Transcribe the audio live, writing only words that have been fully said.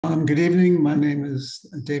Good evening. My name is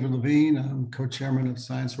David Levine. I'm co-chairman of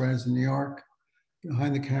Science Writers in New York.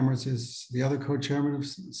 Behind the cameras is the other co-chairman of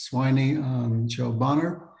SWINY, Joe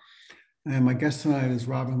Bonner. And my guest tonight is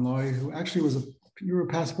Lloyd, who actually you were a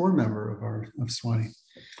past board member of SWINY.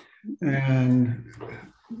 And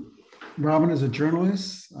Robin is a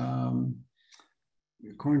journalist.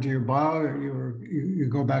 According to your bio, you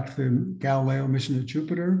go back to the Galileo mission to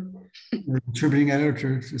Jupiter. You're a contributing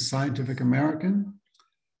editor to Scientific American,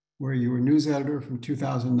 where you were news editor from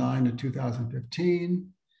 2009 to 2015.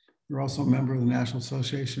 You're also a member of the National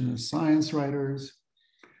Association of Science Writers.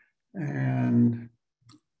 And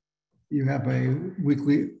you have a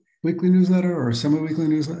weekly newsletter or semi-weekly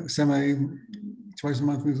newsletter, twice a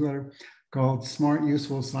month newsletter called Smart,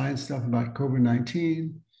 Useful Science Stuff About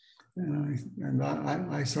COVID-19. And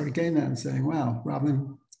I started getting that and saying, wow,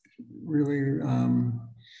 Robin really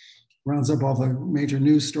rounds up all the major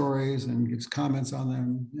news stories and gives comments on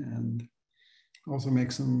them, and also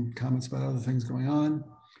makes some comments about other things going on.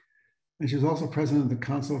 And she's also president of the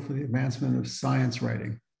Council for the Advancement of Science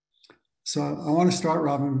Writing. So I want to start,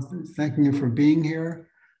 Robin, thanking you for being here.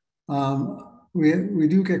 We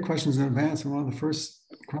do get questions in advance, and one of the first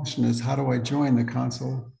questions is, how do I join the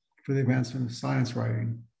Council for the Advancement of Science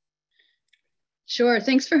Writing? Sure,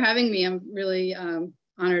 thanks for having me. I'm really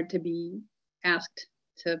honored to be asked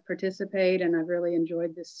to participate, and I've really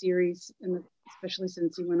enjoyed this series, and especially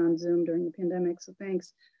since you went on Zoom during the pandemic, so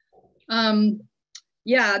thanks.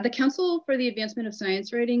 Yeah, the Council for the Advancement of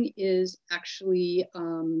Science Writing is actually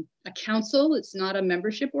a council. It's not a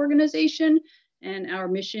membership organization, and our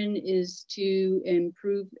mission is to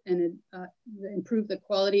improve the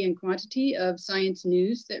quality and quantity of science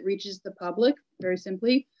news that reaches the public, very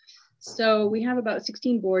simply. So we have about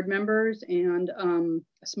 16 board members and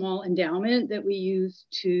a small endowment that we use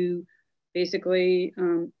to basically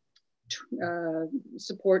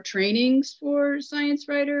support trainings for science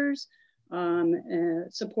writers,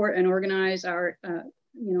 support and organize our,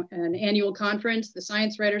 an annual conference, the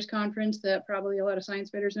Science Writers Conference, that probably a lot of science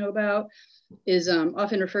writers know about, is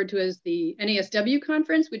often referred to as the NASW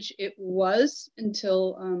conference, which it was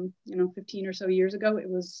until 15 or so years ago. It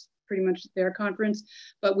was pretty much their conference,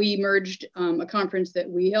 but we merged a conference that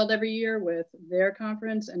we held every year with their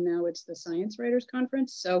conference, and now it's the Science Writers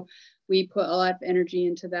Conference. So we put a lot of energy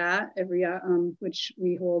into that which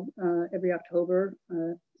we hold every October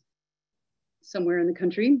somewhere in the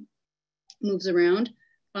country, moves around.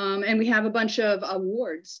 And we have a bunch of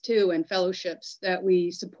awards too and fellowships that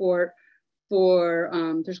we support for,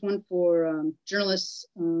 there's one for journalists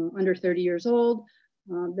under 30 years old.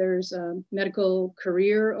 There's a medical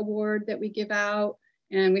career award that we give out,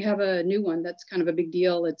 and we have a new one that's kind of a big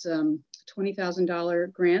deal. It's a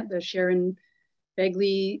 $20,000 grant, the Sharon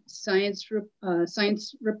Begley Science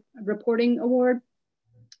Reporting Award.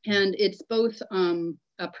 And it's both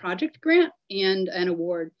a project grant and an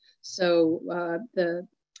award. So the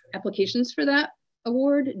applications for that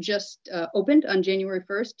award just opened on January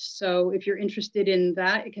 1st. So if you're interested in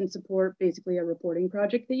that, it can support basically a reporting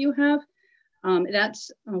project that you have.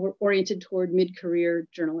 That's oriented toward mid-career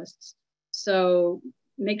journalists. So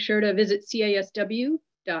make sure to visit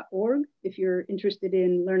casw.org if you're interested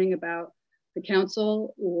in learning about the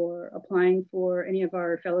council or applying for any of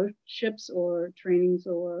our fellowships or trainings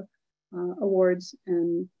or awards,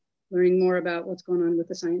 and learning more about what's going on with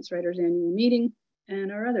the Science Writers Annual Meeting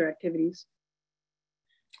and our other activities.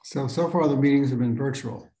 So far the meetings have been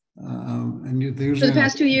virtual. And for the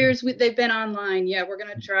past 2 years, they've been online. Yeah, we're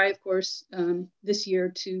going to try, of course, this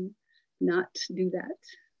year to not do that.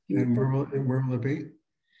 And where will it be?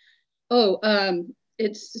 Oh,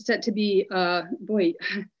 it's set to be,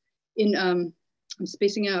 in, I'm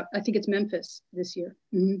spacing out. I think it's Memphis this year.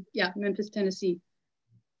 Mm-hmm. Yeah, Memphis, Tennessee.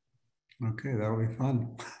 Okay, that'll be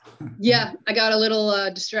fun. Yeah, I got a little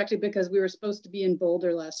distracted because we were supposed to be in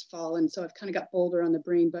Boulder last fall, and so I've kind of got Boulder on the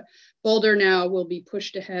brain, but Boulder now will be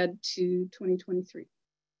pushed ahead to 2023.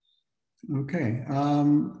 Okay,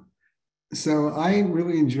 so I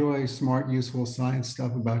really enjoy smart, useful science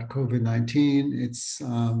stuff about COVID-19.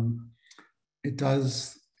 It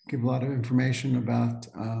does give a lot of information about,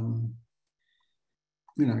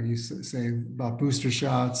 you say about booster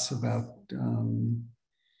shots, about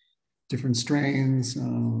different strains,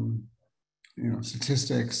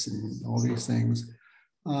 statistics and all these things.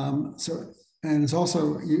 And it's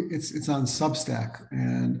also, it's on Substack.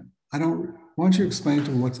 And why don't you explain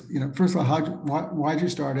to what's, first of all, why'd you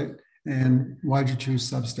start it, and why'd you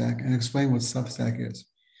choose Substack, and explain what Substack is?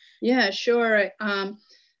 Yeah, sure.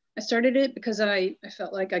 I started it because I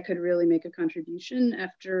felt like I could really make a contribution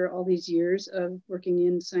after all these years of working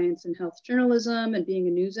in science and health journalism and being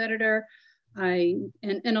a news editor.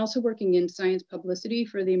 and also working in science publicity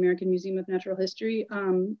for the American Museum of Natural History,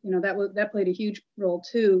 that played a huge role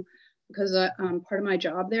too, because part of my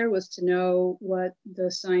job there was to know what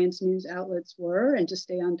the science news outlets were and to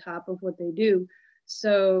stay on top of what they do.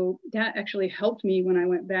 So that actually helped me when I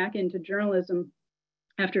went back into journalism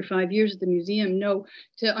after 5 years at the museum,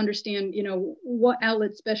 to understand, what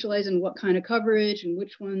outlets specialize in what kind of coverage and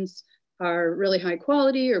which ones are really high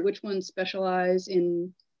quality or which ones specialize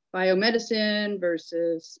in biomedicine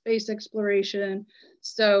versus space exploration.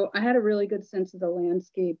 So I had a really good sense of the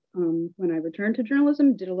landscape when I returned to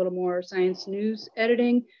journalism, did a little more science news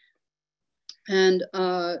editing. And,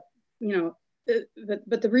 but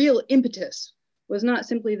the real impetus was not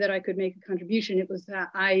simply that I could make a contribution. It was that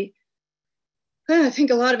I think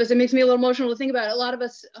a lot of us, it makes me a little emotional to think about it. A lot of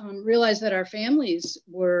us realized that our families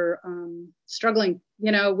were struggling,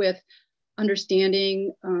 with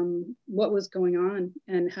understanding what was going on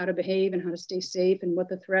and how to behave and how to stay safe and what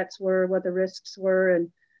the threats were, what the risks were,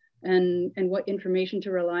 and what information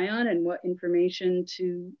to rely on and what information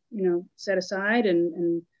to, set aside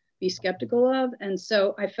and be skeptical of. And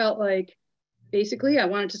so I felt like basically I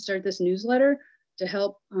wanted to start this newsletter to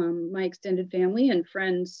help my extended family and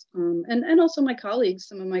friends and also my colleagues,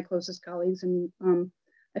 some of my closest colleagues. And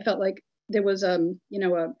I felt like there was,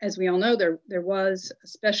 as we all know, there was,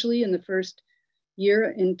 especially in the first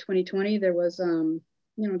year in 2020, there was,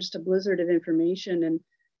 just a blizzard of information.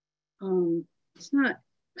 And it's not,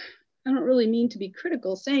 I don't really mean to be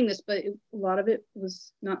critical saying this, but a lot of it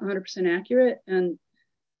was not 100% accurate. And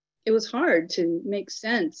it was hard to make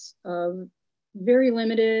sense of very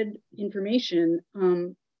limited information.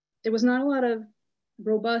 There was not a lot of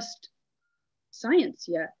robust science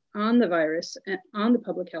yet on the virus and on the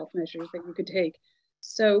public health measures that you could take.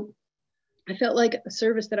 So I felt like a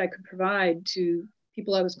service that I could provide to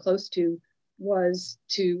people I was close to was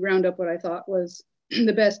to round up what I thought was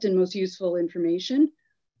the best and most useful information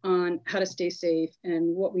on how to stay safe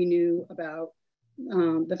and what we knew about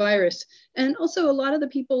the virus. And also a lot of the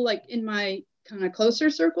people like in my kind of closer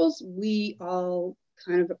circles, we all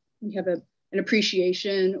we have an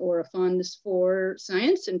appreciation or a fondness for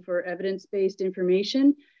science and for evidence-based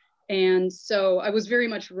information. And so I was very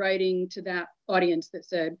much writing to that audience that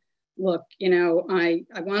said, look, I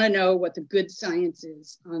want to know what the good science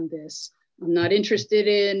is on this. I'm not interested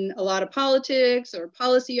in a lot of politics or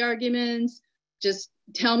policy arguments. Just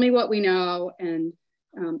tell me what we know and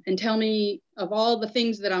tell me of all the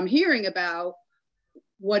things that I'm hearing about,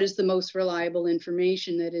 what is the most reliable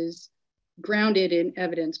information that is grounded in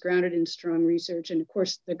evidence, grounded in strong research. And of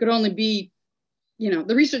course, there could only be,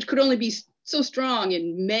 the research could only be so strong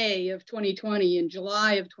in May of 2020, in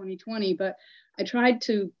July of 2020, but I tried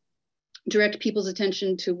to direct people's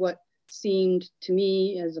attention to what seemed to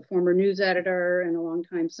me as a former news editor and a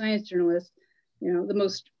longtime science journalist, the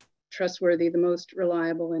most trustworthy, the most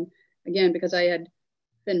reliable. And again, because I had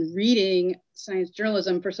been reading science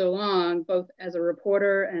journalism for so long, both as a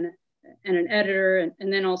reporter and an editor,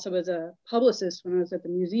 and then also as a publicist when I was at the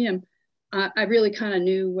museum, I really kind of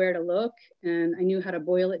knew where to look, and I knew how to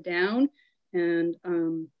boil it down and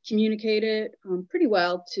communicate it pretty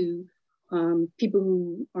well to people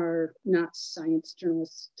who are not science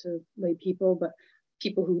journalists, to lay people, but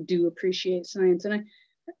people who do appreciate science. And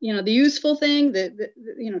the useful thing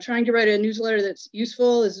trying to write a newsletter that's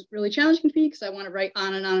useful is really challenging to me because I want to write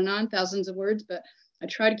on and on and on, thousands of words, but I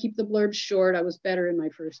try to keep the blurbs short. I was better in my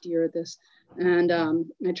first year at this. And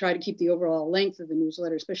I try to keep the overall length of the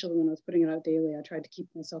newsletter, especially when I was putting it out daily. I tried to keep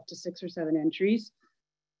myself to 6 or 7 entries.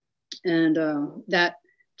 And that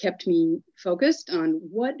kept me focused on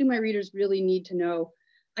what do my readers really need to know.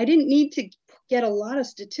 I didn't need to get a lot of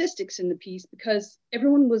statistics in the piece because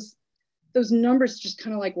those numbers just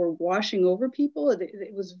kind of like were washing over people.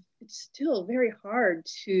 It's still very hard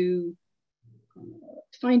to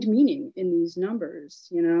find meaning in these numbers,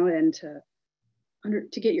 and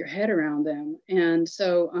to get your head around them. And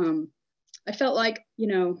so I felt like,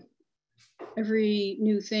 every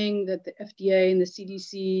new thing that the FDA and the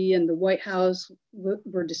CDC and the White House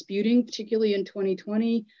were disputing, particularly in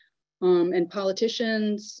 2020, and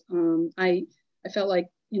politicians, I felt like,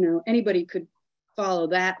 anybody could follow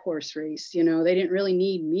that horse race. They didn't really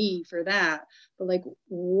need me for that, but like,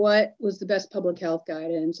 what was the best public health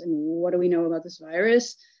guidance and what do we know about this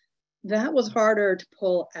virus? That was harder to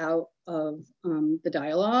pull out of the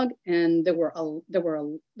dialogue, and there were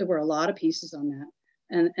a lot of pieces on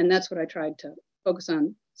that, and that's what I tried to focus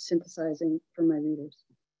on synthesizing for my readers.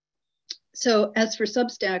 So as for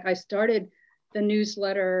Substack, I started the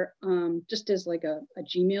newsletter just as like a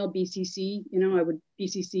Gmail BCC. You know, I would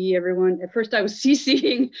BCC everyone. At first I was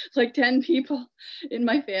CCing like 10 people in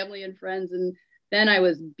my family and friends. And then I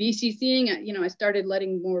was BCCing, you know, I started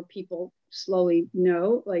letting more people slowly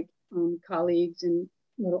know, like colleagues and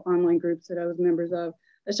little online groups that I was members of.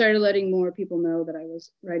 I started letting more people know that I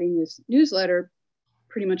was writing this newsletter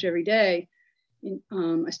pretty much every day.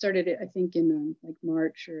 I started it, I think, in like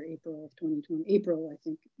March or April of 2020. April, I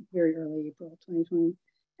think, very early April of 2020.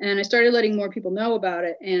 And I started letting more people know about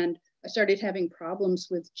it. And I started having problems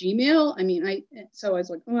with Gmail. I mean, so I was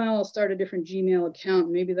like, well, I'll start a different Gmail account.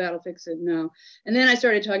 Maybe that'll fix it. No. And then I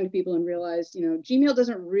started talking to people and realized, you know, Gmail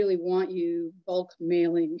doesn't really want you bulk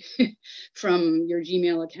mailing from your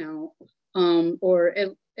Gmail account.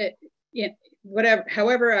 Whatever,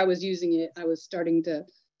 however I was using it, I was starting to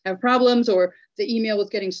have problems, or the email was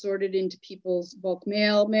getting sorted into people's bulk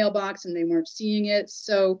mailbox and they weren't seeing it.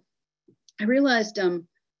 So I realized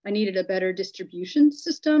I needed a better distribution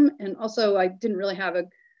system. And also I didn't really have a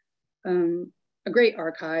great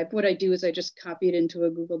archive. What I do is I just copy it into a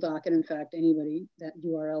Google Doc. And in fact, anybody, that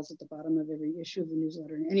URL's at the bottom of every issue of the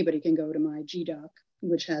newsletter, and anybody can go to my GDoc,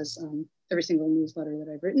 which has every single newsletter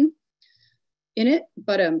that I've written in it.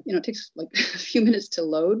 But you know, it takes like a few minutes to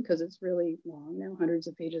load because it's really long now, hundreds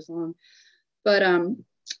of pages long. But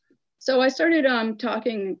so I started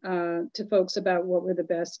talking to folks about what were the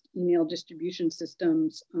best email distribution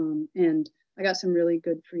systems, and I got some really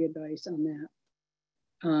good free advice on that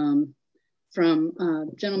from a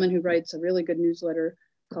gentleman who writes a really good newsletter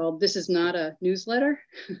called "This Is Not a Newsletter,"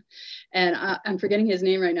 and I'm forgetting his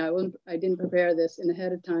name right now. I didn't prepare this in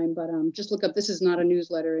ahead of time, but just look up "This Is Not a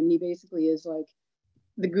Newsletter," and he basically is like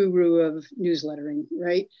the guru of newslettering,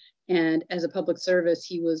 right? And as a public service,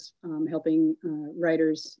 he was helping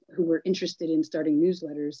writers who were interested in starting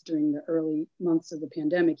newsletters during the early months of the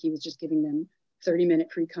pandemic. He was just giving them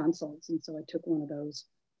 30-minute free consults. And so I took one of those.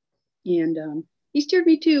 And he steered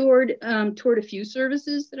me toward a few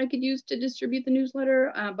services that I could use to distribute the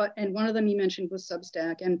newsletter. And one of them he mentioned was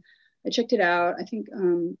Substack. And I checked it out. I think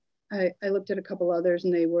I looked at a couple others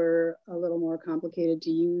and they were a little more complicated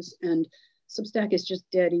to use. And Substack is just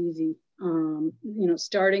dead easy. You know,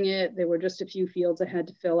 starting it, there were just a few fields I had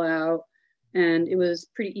to fill out, and it was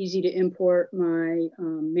pretty easy to import my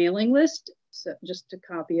mailing list. So just to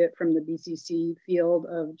copy it from the BCC field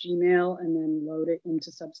of Gmail and then load it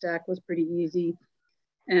into Substack was pretty easy.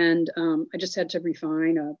 And I just had to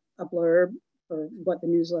refine a blurb for what the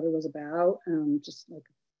newsletter was about, just like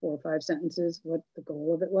 4 or 5 sentences, what the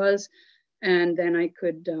goal of it was. And then I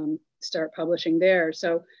could start publishing there.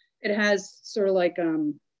 So it has sort of like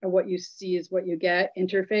what you see is what you get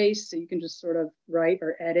interface. So you can just sort of write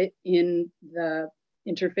or edit in the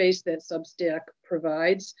interface that Substack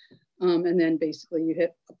provides. And then basically you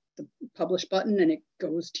hit the publish button and it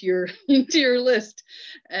goes to your, into your list.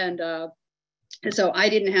 And so I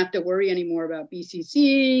didn't have to worry anymore about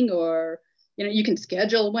BCCing, or, you know, you can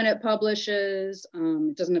schedule when it publishes.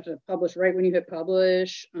 It doesn't have to publish right when you hit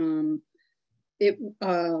publish. You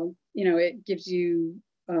know, it gives you,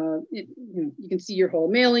 you know, you can see your whole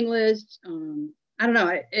mailing list. I don't know,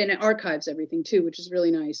 and it archives everything too, which is really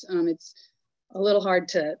nice. It's a little hard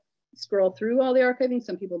to scroll through all the archiving.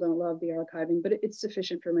 Some people don't love the archiving, but it's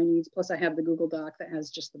sufficient for my needs. Plus I have the Google Doc that has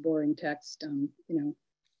just the boring text, you know.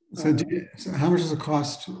 So how much does it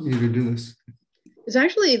cost you to do this? It's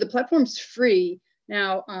actually, the platform's free.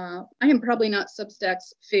 Now, I am probably not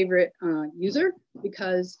Substack's favorite user,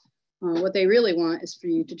 because what they really want is for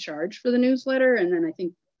you to charge for the newsletter. And then I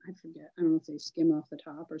think, I forget, I don't know if they skim off the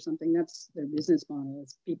top or something. That's their business model,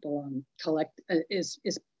 is people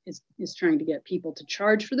is trying to get people to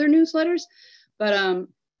charge for their newsletters. But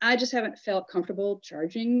I just haven't felt comfortable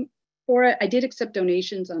charging for it. I did accept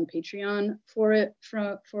donations on Patreon for it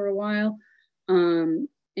for a while. And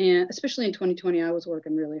especially in 2020, I was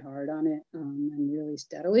working really hard on it and really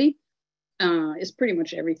steadily. It's pretty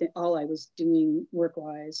much everything, all I was doing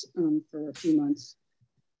work-wise for a few months.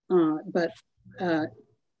 But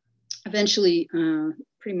eventually,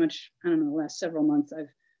 pretty much, I don't know, the last several months, I've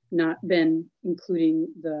not been including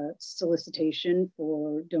the solicitation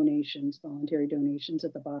for donations, voluntary donations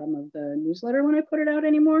at the bottom of the newsletter when I put it out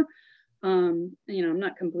anymore. You know,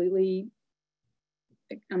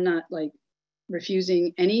 I'm not like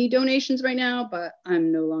refusing any donations right now, but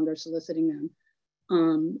I'm no longer soliciting them.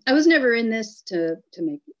 I was never in this to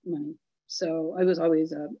make money. So I was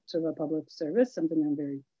always a sort of a public service, something I'm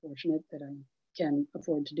very fortunate that I can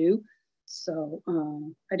afford to do. So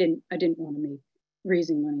I didn't want to make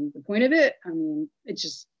raising money the point of it. I mean,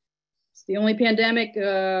 it's the only pandemic,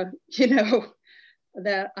 you know,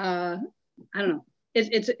 that I don't know.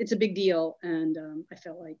 it's a big deal, and I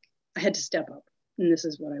felt like I had to step up, and this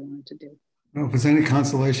is what I wanted to do. Well, if it's any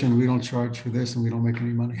consolation, we don't charge for this, and we don't make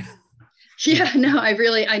any money. Yeah, no,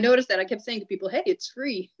 I noticed that. I kept saying to people, "Hey, it's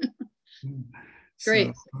free."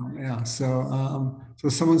 Great. So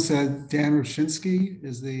someone said Dan Roshinsky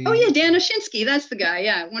is the. Oh yeah, Dan Oshinsky, that's the guy.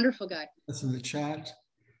 Yeah, wonderful guy. That's in the chat.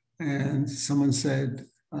 And someone said,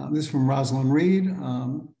 this is from Rosalind Reed.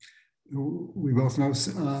 We both know,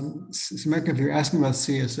 Sameka, if you're asking about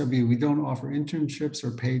CSW, we don't offer internships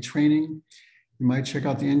or paid training. You might check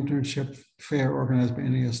out the internship fair organized by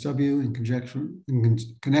NASW in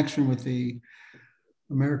connection with the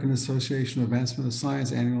American Association of Advancement of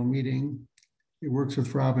Science annual meeting. It works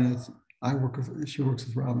with Robin. She works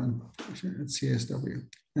with Robin at CSW.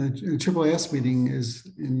 And the AAAS meeting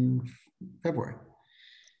is in February.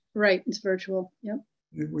 Right, it's virtual. Yep.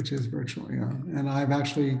 Which is virtual, yeah. And I've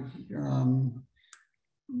actually I've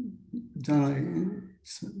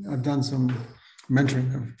done some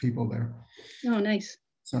mentoring of people there. Oh, nice.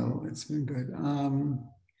 So it's been good.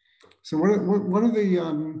 So what are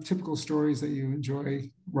the typical stories that you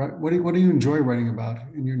enjoy? What do you enjoy writing about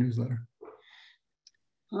in your newsletter?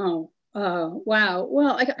 Oh, wow.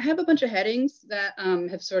 Well, I have a bunch of headings that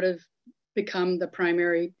have sort of become the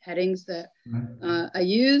primary headings that I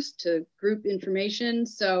use to group information.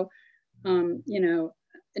 So,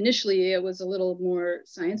 initially it was a little more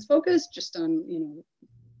science focused, just on,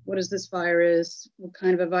 what is this virus? What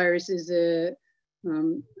kind of a virus is it?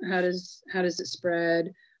 How does it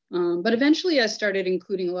spread? But eventually I started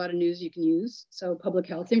including a lot of news you can use. So public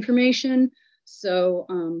health information. So,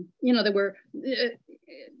 there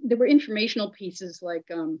were informational pieces like,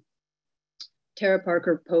 Tara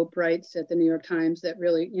Parker Pope writes at the New York Times that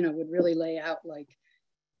really, would really lay out like,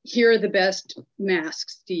 here are the best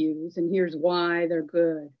masks to use and here's why they're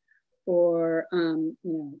good. Or,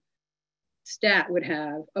 Stat would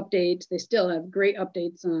have updates. They still have great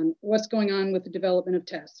updates on what's going on with the development of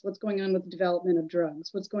tests, what's going on with the development of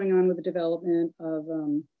drugs, what's going on with the development of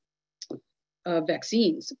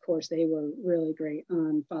vaccines. Of course, they were really great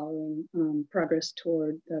on following progress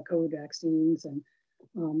toward the COVID vaccines and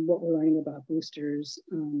what we're learning about boosters.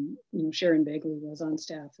 Sharon Begley was on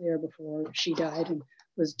staff there before she died and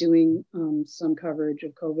was doing some coverage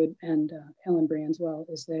of COVID, and Helen Branswell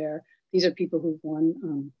is there. These are people who've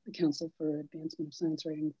won the Council for Advancement of Science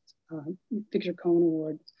Writing Victor Cohen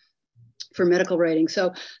Award for medical writing.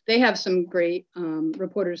 So they have some great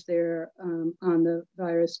reporters there on the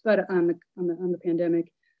virus, but on the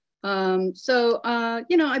pandemic. I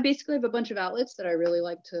basically have a bunch of outlets that I really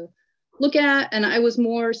like to look at, and I was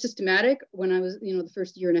more systematic when I was, the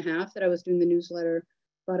first year and a half that I was doing the newsletter.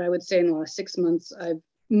 But I would say in the last 6 months, I've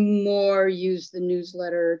more used the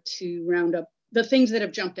newsletter to round up the things that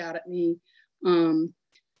have jumped out at me.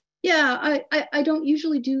 I don't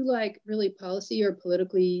usually do like really policy or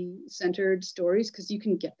politically centered stories because you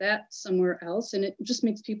can get that somewhere else and it just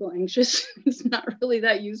makes people anxious. It's not really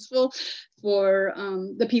that useful for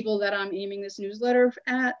the people that I'm aiming this newsletter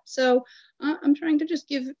at. So I'm trying to just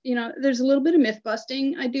give, there's a little bit of myth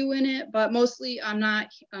busting I do in it, but mostly I'm not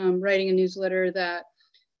writing a newsletter that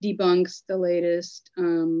debunks the latest,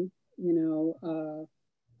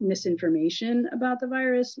 misinformation about the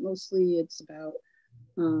virus. Mostly it's about,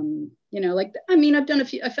 I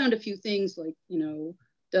found a few things like,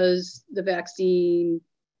 does the vaccine,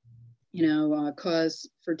 cause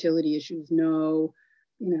fertility issues? No.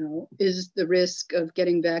 Is the risk of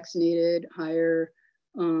getting vaccinated higher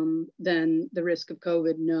than the risk of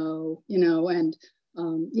COVID? No,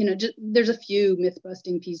 there's a few myth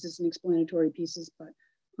busting pieces and explanatory pieces, but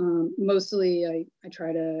mostly I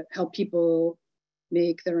try to help people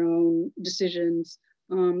make their own decisions.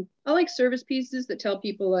 I like service pieces that tell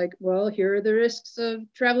people like, well, here are the risks of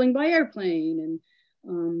traveling by airplane,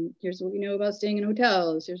 and here's what we know about staying in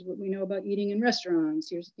hotels. Here's what we know about eating in restaurants.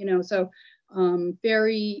 Here's,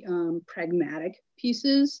 very pragmatic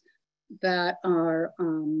pieces that are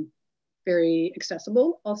very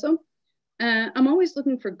accessible also. I'm always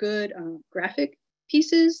looking for good graphic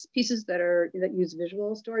pieces that use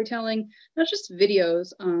visual storytelling, not just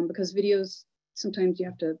videos, because videos, sometimes you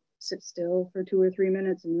have to sit still for 2 or 3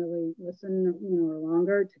 minutes and really listen, or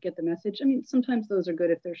longer to get the message. I mean, sometimes those are good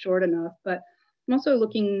if they're short enough, but I'm also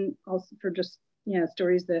looking for just,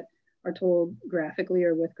 stories that are told graphically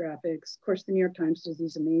or with graphics. Of course, the New York Times does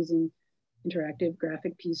these amazing interactive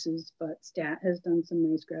graphic pieces, but Stat has done some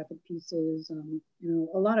nice graphic pieces.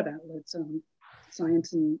 A lot of outlets,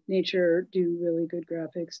 Science and Nature do really good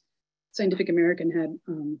graphics. Scientific American had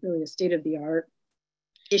really a state-of-the-art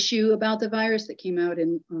issue about the virus that came out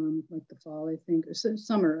in like the fall, I think, or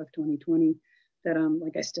summer of 2020. that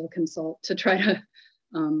like I still consult to try to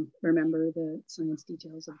remember the science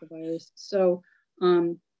details of the virus. So,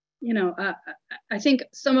 you know, I think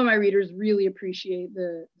some of my readers really appreciate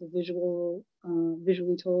the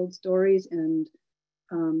visually told stories, and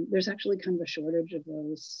there's actually kind of a shortage of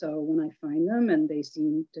those. So when I find them and they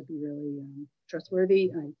seem to be really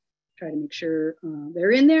trustworthy, I try to make sure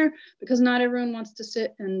they're in there, because not everyone wants to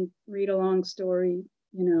sit and read a long story,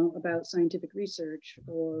 you know, about scientific research,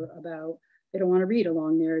 or about, they don't want to read a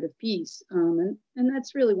long narrative piece. And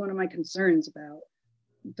that's really one of my concerns about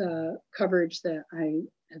the coverage that I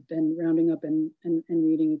have been rounding up and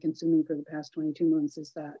reading and consuming for the past 22 months,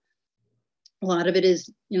 is that a lot of it is,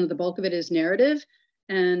 you know, the bulk of it is narrative.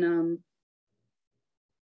 And,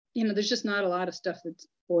 you know, there's just not a lot of stuff that's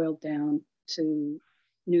boiled down to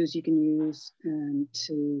news you can use and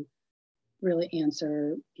to really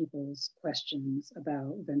answer people's questions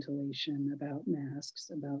about ventilation, about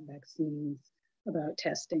masks, about vaccines, about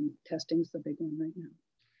testing. Testing's the big one right now.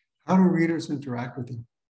 How do readers interact with you?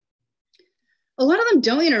 A lot of them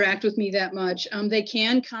don't interact with me that much. They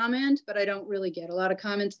can comment, but I don't really get a lot of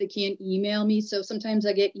comments. They can't email me. So sometimes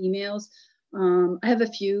I get emails. I have a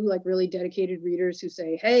few like really dedicated readers who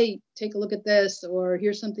say, hey, take a look at this, or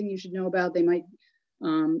here's something you should know about. They might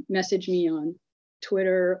message me on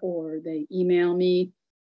Twitter, or they email me.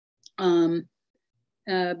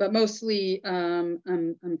 But mostly I'm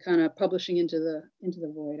kind of publishing into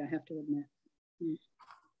the void, I have to admit.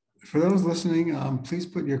 For those listening, please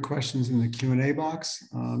put your questions in the Q&A box,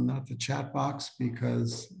 not the chat box,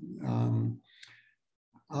 because I'm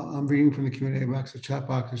reading from the Q&A box. The chat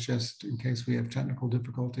box is just in case we have technical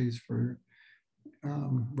difficulties for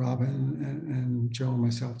Robin and Joe and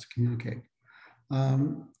myself to communicate.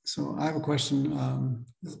 So I have a question.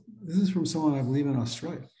 This is from someone I believe in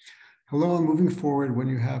Australia. Hello, and moving forward, when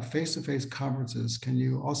you have face-to-face conferences, can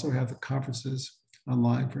you also have the conferences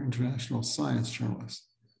online for international science journalists?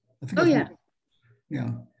 I think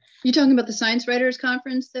yeah. You're talking about the Science Writers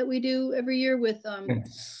Conference that we do every year with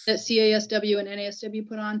yes. that CASW and NASW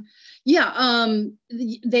put on? Yeah,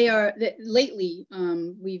 they are, lately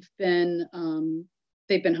we've been,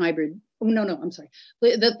 they've been hybrid. Oh, no, I'm sorry.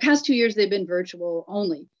 The past 2 years, they've been virtual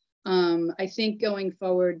only. I think going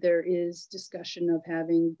forward, there is discussion of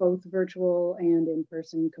having both virtual and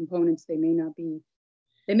in-person components. They may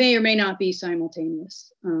or may not be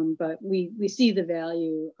simultaneous, but we see the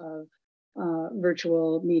value of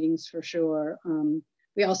virtual meetings for sure.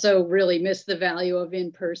 We also really miss the value of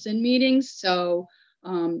in-person meetings. So,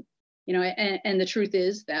 you know, and the truth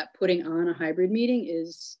is that putting on a hybrid meeting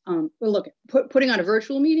is, well, look, putting on a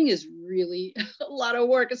virtual meeting is really a lot of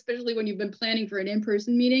work, especially when you've been planning for an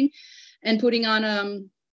in-person meeting. And putting on,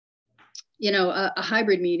 you know, a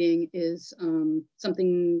hybrid meeting is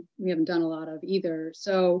something we haven't done a lot of either.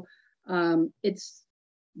 So it's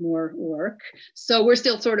more work. So we're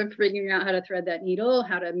still sort of figuring out how to thread that needle,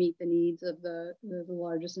 how to meet the needs of the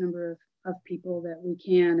largest number of people that we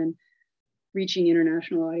can. And reaching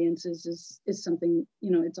international audiences is something,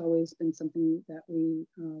 you know, it's always been something that we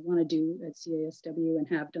want to do at CASW and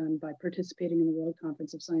have done by participating in the World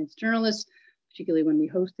Conference of Science Journalists, particularly when we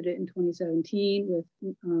hosted it in 2017 with,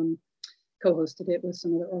 co-hosted it with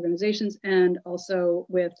some other organizations, and also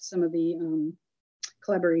with some of the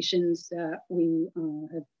collaborations that we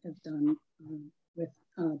have done with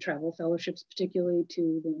travel fellowships, particularly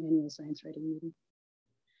to the annual science writing meeting.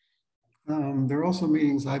 There are also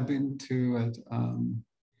meetings I've been to at,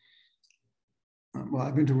 well,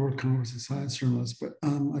 I've been to World Congress of Science Journalists, but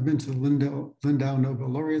I've been to the Lindau Nobel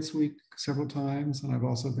Laureates Week several times, and I've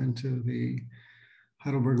also been to the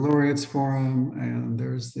Heidelberg Laureates Forum, and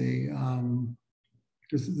there's the,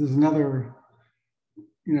 there's another,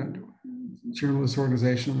 you know, journalist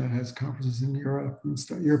organization that has conferences in Europe, and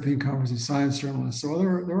European Conference of Science Journalists. So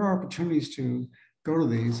there are opportunities to go to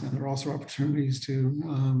these, and there are also opportunities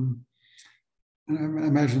to, and I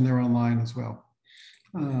imagine they're online as well.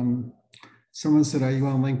 Someone said, are you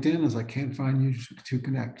on LinkedIn? As I can't find you to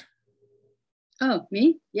connect. Oh,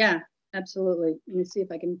 me? Yeah, absolutely. Let me see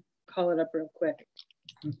if I can call it up real quick.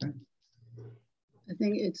 Okay. I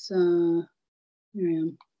think it's, here I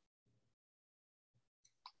am.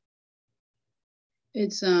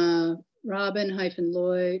 It's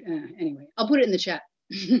Robin-Lloyd. Anyway, I'll put it in the chat.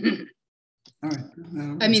 All right.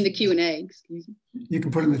 I mean the Q&A, excuse me. You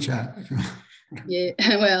can put it in the chat. If you want. Yeah,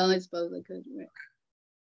 well, I suppose I could. Right.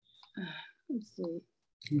 Let's see.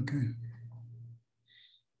 Okay.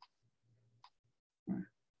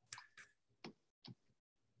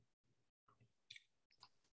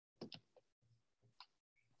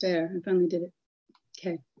 There, I finally did it.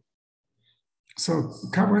 Okay. So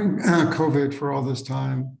covering COVID for all this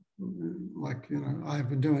time, like I've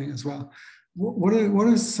been doing as well. What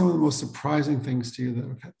are some of the most surprising things to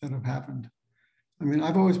you that have happened? I mean,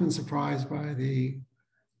 I've always been surprised by the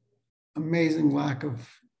amazing lack of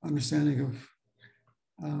understanding of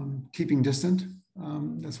keeping distant.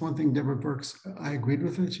 That's one thing Deborah Birx, I agreed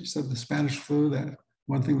with it. She said the Spanish flu, that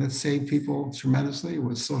one thing that saved people tremendously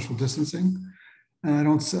was social distancing. And I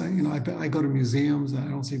don't say, I go to museums and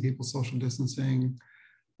I don't see people social distancing.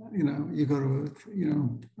 You go to,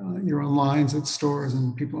 you're on lines at stores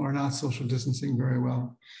and people are not social distancing very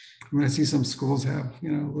well. I mean, I see some schools have,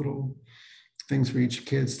 little things for each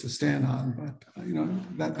kids to stand on,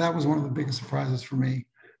 but, that was one of the biggest surprises for me.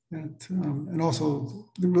 And also,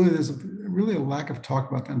 there's really a lack of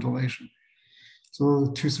talk about ventilation. So those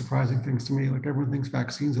are two surprising things to me. Like everyone thinks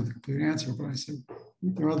vaccines are the complete answer, but I said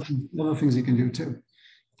there are other things you can do too,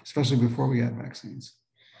 especially before we had vaccines.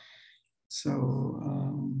 So,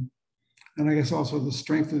 and I guess also the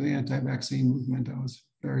strength of the anti-vaccine movement, I was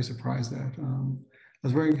very surprised at. I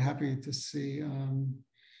was very happy to see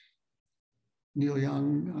Neil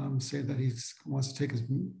Young say that he wants to take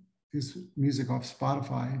his music off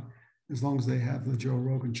Spotify as long as they have the Joe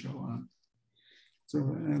Rogan show on. So,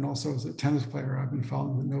 and also as a tennis player, I've been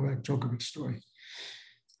following the Novak Djokovic story.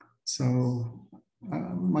 So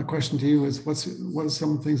my question to you is, what are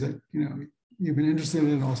some things that, you've been interested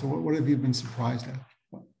in? Also, what have you been surprised at?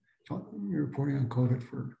 You're reporting on COVID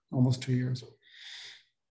for almost 2 years.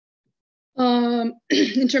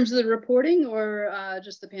 In terms of the reporting or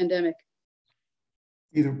just the pandemic?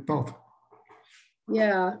 Either, both.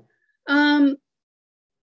 Yeah.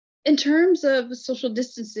 In terms of social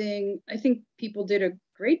distancing, I think people did a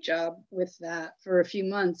great job with that for a few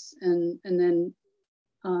months, and then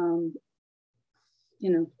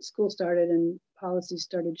school started and policies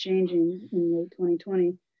started changing in late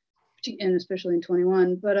 2020, and especially in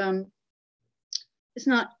 21. But it's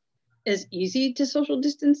not as easy to social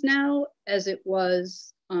distance now as it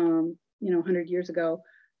was 100 years ago.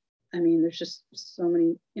 I mean, there's just so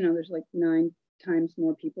many, there's like 9 times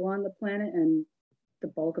more people on the planet, and the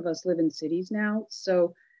bulk of us live in cities now.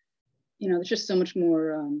 So, there's just so much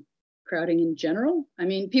more crowding in general. I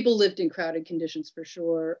mean, people lived in crowded conditions for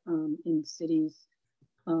sure in cities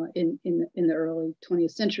in the early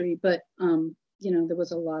 20th century, but there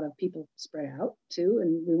was a lot of people spread out too,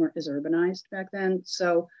 and we weren't as urbanized back then.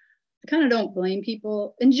 So I kind of don't blame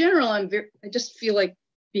people. In general, I just feel like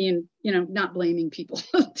being, not blaming people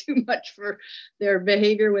too much for their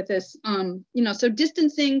behavior with this. So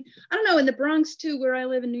distancing, I don't know, in the Bronx too, where I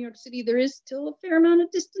live in New York City, there is still a fair amount of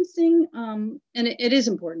distancing. And it is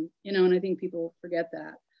important, and I think people forget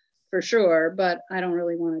that for sure, but I don't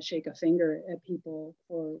really want to shake a finger at people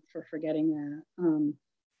for forgetting that.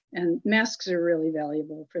 And masks are really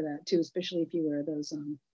valuable for that too, especially if you wear those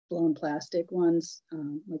blown plastic ones,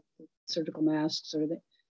 like surgical masks or the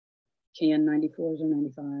KN94s or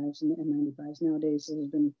 95s and N95s nowadays has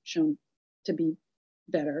been shown to be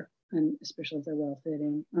better, and especially if they're well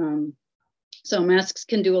fitting. So masks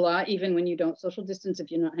can do a lot, even when you don't social distance,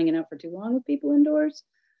 if you're not hanging out for too long with people indoors.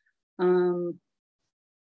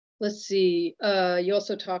 Let's see, you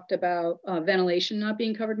also talked about ventilation not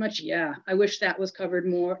being covered much. Yeah, I wish that was covered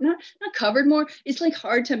more. Not covered more, it's like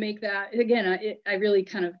hard to make that. Again, I really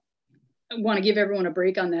kind of want to give everyone a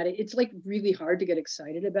break on that. It's like really hard to get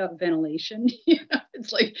excited about ventilation.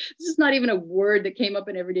 It's like, this is not even a word that came up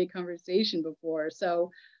in everyday conversation before. So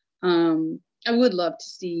I would love to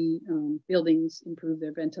see buildings improve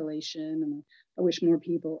their ventilation. And I wish more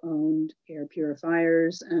people owned air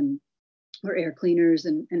purifiers or air cleaners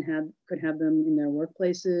and could have them in their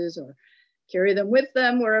workplaces or carry them with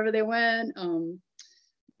them wherever they went.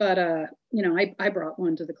 But I brought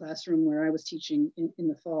one to the classroom where I was teaching in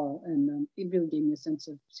the fall, and it really gave me a sense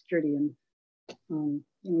of security. And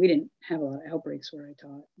we didn't have a lot of outbreaks where I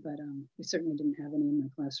taught, but we certainly didn't have any in my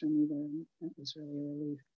classroom either. And that was really a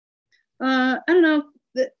relief. I don't know.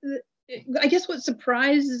 I guess what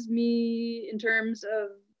surprises me in terms of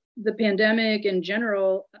the pandemic in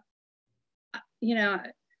general,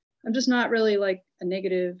 I'm just not really like a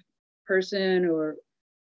negative person or.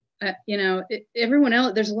 Everyone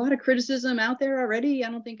else, there's a lot of criticism out there already.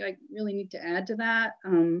 I don't think I really need to add to that.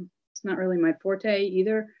 It's not really my forte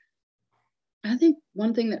either. I think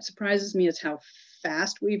one thing that surprises me is how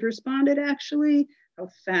fast we've responded, actually, how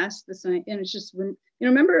fast the science, and it's just,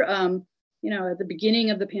 remember, at the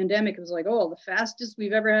beginning of the pandemic, it was like, oh, the fastest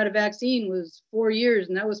we've ever had a vaccine was 4 years,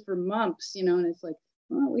 and that was for mumps, and it's like,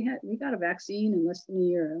 well, we got a vaccine in less than a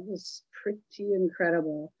year. It was pretty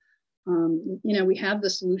incredible. We have the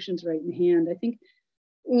solutions right in hand. I think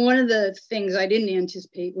one of the things I didn't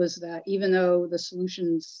anticipate was that even though the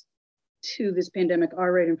solutions to this pandemic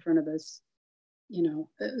are right in front of us, you know,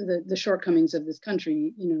 the shortcomings of this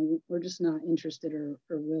country, you know, we're just not interested or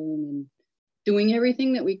willing in doing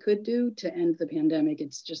everything that we could do to end the pandemic.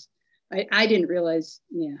 It's just, I didn't realize,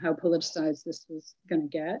 yeah, how politicized this was going to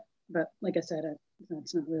get. But like I said,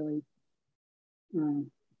 that's not really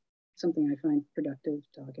something I find productive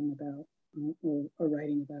talking about or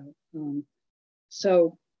writing about.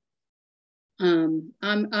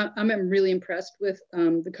 I'm really impressed with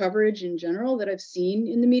the coverage in general that I've seen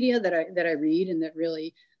in the media that I read and that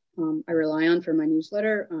really I rely on for my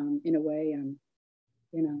newsletter. In a way,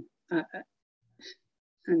 you know,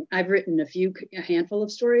 I've written a handful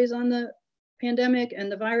of stories on the pandemic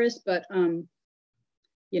and the virus, but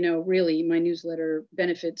you know, really my newsletter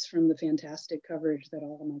benefits from the fantastic coverage that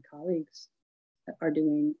all of my colleagues are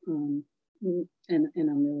doing. And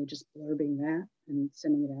I'm really just blurbing that and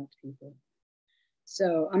sending it out to people.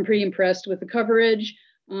 So I'm pretty impressed with the coverage.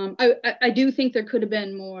 I do think there could have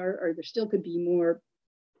been more, or there still could be more,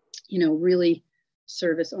 you know, really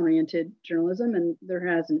service-oriented journalism, and there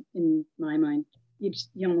hasn't, in my mind. You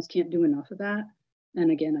almost can't do enough of that.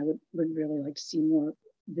 And again, I would really like to see more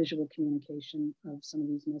visual communication of some of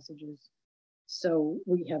these messages. So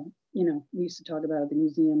we have, you know, we used to talk about the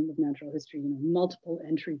Museum of Natural History, you know, multiple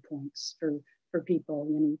entry points for people.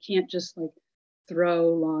 You know, you can't just like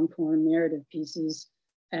throw long form narrative pieces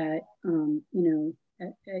at, you know,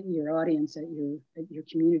 at your audience, at your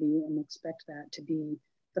community, and expect that to be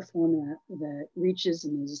the format that reaches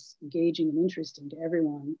and is engaging and interesting to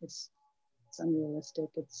everyone. It's unrealistic.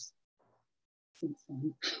 It's not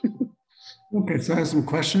fun. Okay, so I have some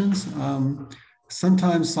questions.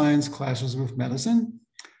 Sometimes science clashes with medicine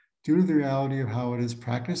due to the reality of how it is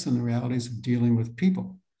practiced and the realities of dealing with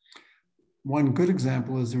people. One good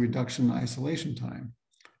example is the reduction in isolation time.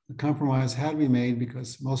 The compromise had to be made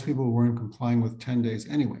because most people weren't complying with 10 days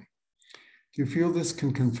anyway. Do you feel this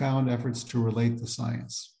can confound efforts to relate the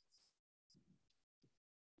science?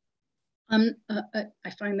 I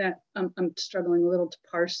find that I'm struggling a little to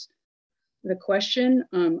parse the question.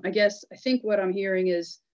 I think what I'm hearing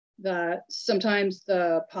is that sometimes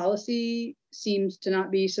the policy seems to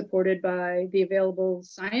not be supported by the available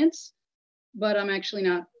science, but I'm actually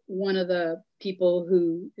not one of the people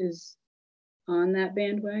who is on that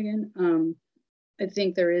bandwagon. I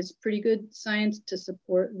think there is pretty good science to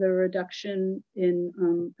support the reduction in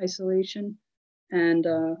isolation. And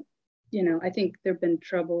you know, I think there's been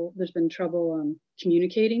trouble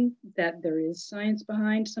communicating that there is science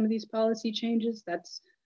behind some of these policy changes. That's,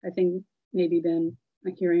 I think, maybe been,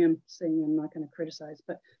 here I am saying I'm not going to criticize,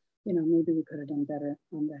 but, you know, maybe we could have done better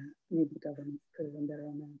on that. Maybe the government could have done better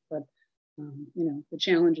on that. But, you know, the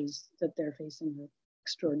challenges that they're facing are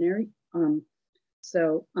extraordinary. You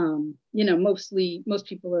know, most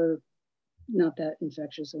people are not that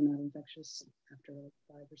infectious or not infectious after like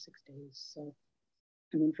 5 or 6 days. So,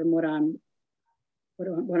 I mean, from what I'm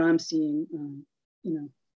seeing, you know,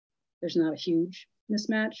 there's not a huge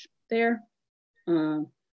mismatch there.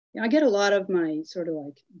 I get a lot of my sort of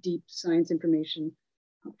like deep science information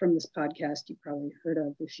from this podcast you probably heard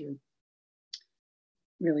of if you're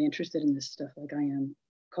really interested in this stuff like I am,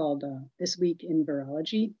 called This Week in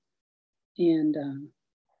Virology. And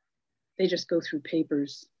they just go through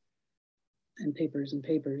papers and papers and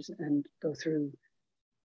papers and go through,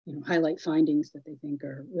 you know, highlight findings that they think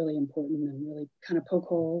are really important and really kind of poke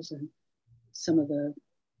holes in some of the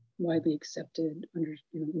widely accepted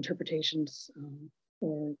interpretations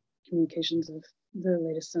or communications of the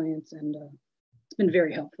latest science. And it's been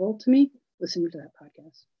very helpful to me listening to that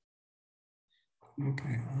podcast.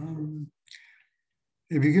 Okay.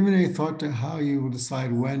 Have you given any thought to how you will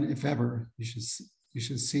decide when, if ever, you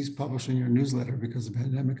should cease publishing your newsletter because the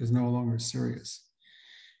pandemic is no longer serious?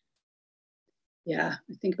 Yeah,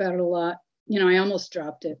 I think about it a lot. You know, I almost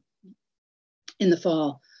dropped it in the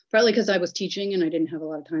fall, partly because I was teaching and I didn't have a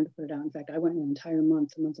lot of time to put it out. In fact, I went an entire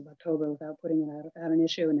month, the month of October, without putting it out an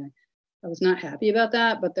issue, and I was not happy about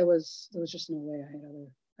that. But there was just no way.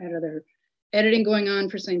 I had other editing going on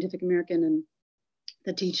for Scientific American, and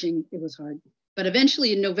the teaching, it was hard. But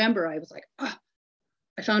eventually in November, I was like,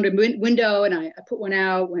 I found a window, and I put one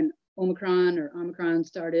out when Omicron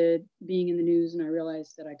started being in the news, and I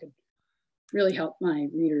realized that I could really help my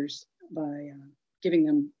readers by giving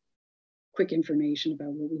them quick information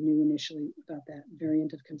about what we knew initially about that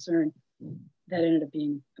variant of concern. That ended up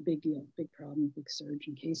being a big deal, big problem, big surge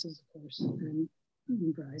in cases, of course, and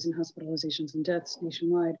rise in hospitalizations and deaths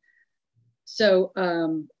nationwide. So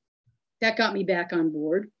that got me back on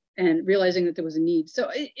board and realizing that there was a need.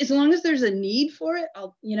 So as long as there's a need for it,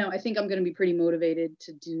 I think I'm going to be pretty motivated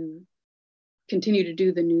to continue to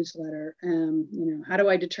do the newsletter. How do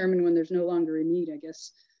I determine when there's no longer a need? I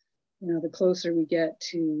guess the closer we get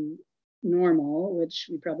to normal, which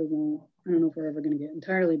we probably won't, I don't know if we're ever going to get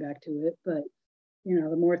entirely back to it, but,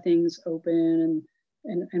 the more things open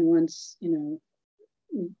and once,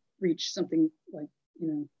 we reach something like,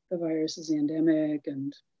 the virus is endemic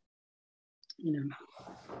and,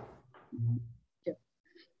 get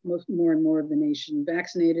more and more of the nation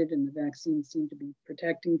vaccinated and the vaccines seem to be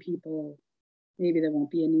protecting people, maybe there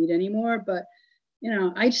won't be a need anymore. But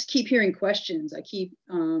I just keep hearing questions. I keep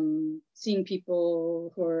seeing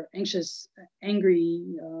people who are anxious,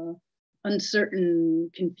 angry,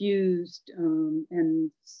 uncertain, confused.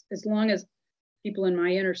 And as long as people in my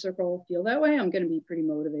inner circle feel that way, I'm going to be pretty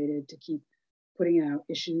motivated to keep putting out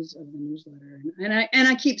issues of the newsletter. And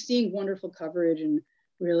I keep seeing wonderful coverage and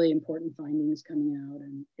really important findings coming out.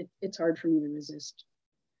 And it's hard for me to resist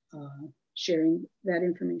sharing that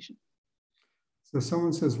information. So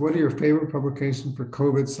someone says, what are your favorite publications for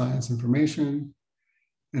COVID science information?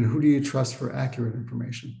 And who do you trust for accurate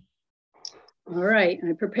information? All right,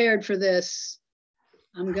 I prepared for this.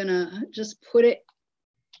 I'm gonna just put it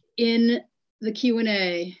in the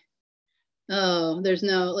Q&A. Oh, there's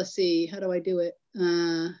no, let's see, how do I do it? Put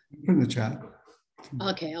in the chat.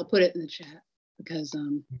 Okay, I'll put it in the chat because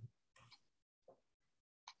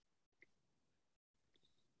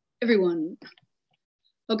everyone.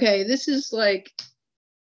 Okay, this is like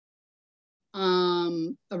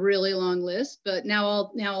a really long list, but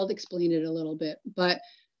now I'll explain it a little bit. But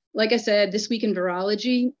like I said, This Week in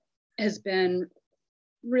Virology has been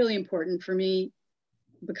really important for me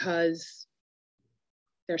because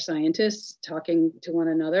they're scientists talking to one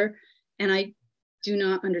another, and I do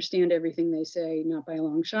not understand everything they say, not by a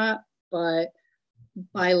long shot, but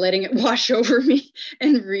by letting it wash over me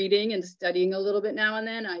and reading and studying a little bit now and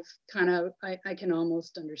then, I can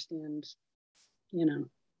almost understand,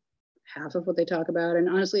 half of what they talk about. And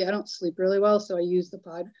honestly, I don't sleep really well, so I use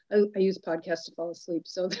I use podcasts to fall asleep,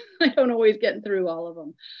 so I don't always get through all of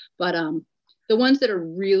them. But the ones that are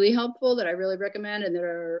really helpful that I really recommend and that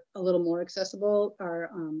are a little more accessible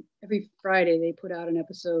are every Friday they put out an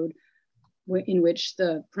episode in which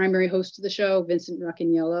the primary host of the show, Vincent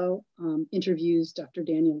Racaniello, interviews Dr.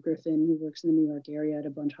 Daniel Griffin, who works in the New York area at a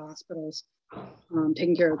bunch of hospitals,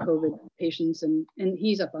 taking care of COVID patients. And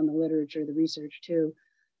he's up on the literature, the research too.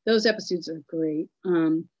 Those episodes are great.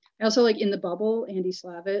 I also like In the Bubble, Andy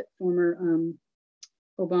Slavitt, former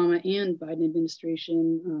Obama and Biden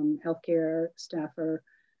administration healthcare staffer.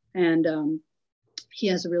 And he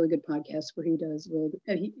has a really good podcast where he does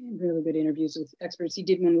really good interviews with experts. He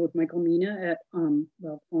did one with Michael Mina at,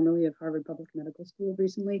 formerly of Harvard Public Medical School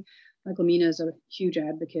recently. Michael Mina is a huge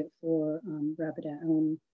advocate for rapid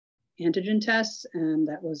at-home antigen tests, and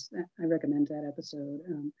I recommend that episode.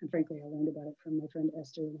 And frankly, I learned about it from my friend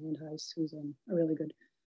Esther Landheis, who's a really good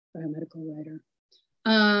biomedical writer.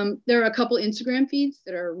 There are a couple Instagram feeds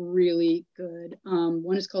that are really good.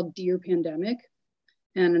 One is called Dear Pandemic,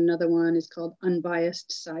 and another one is called Unbiased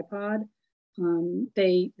SciPod. And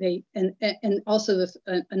also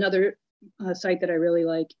another site that I really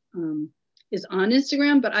like is on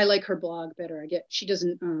Instagram, but I like her blog better. She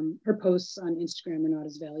doesn't, her posts on Instagram are not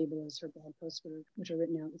as valuable as her blog posts, which are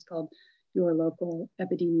written out. It's called Your Local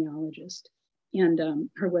Epidemiologist. And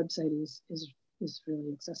her website is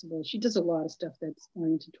really accessible. She does a lot of stuff that's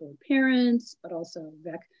oriented toward parents, but also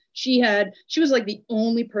she was like the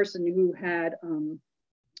only person who had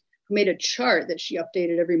made a chart that she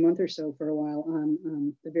updated every month or so for a while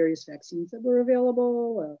on the various vaccines that were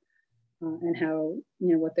available and how,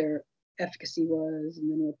 what their efficacy was,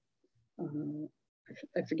 and then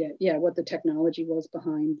I forget, what the technology was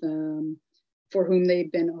behind them, for whom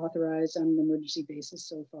they'd been authorized on an emergency basis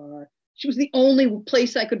so far. She was the only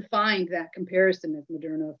place I could find that comparison of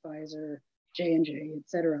Moderna, Pfizer, J&J, et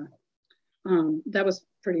cetera. That was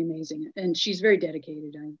pretty amazing. And she's very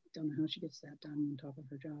dedicated. I don't know how she gets that done on top of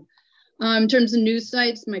her job. In terms of news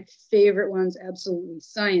sites, my favorite ones, absolutely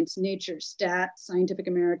Science, Nature, Stat, Scientific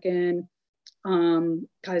American,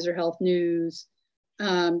 Kaiser Health News.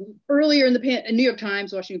 Earlier in the New York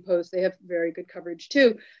Times, Washington Post, they have very good coverage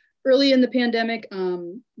too. Early in the pandemic,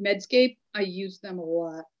 Medscape, I used them a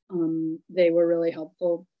lot. They were really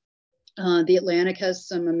helpful. The Atlantic has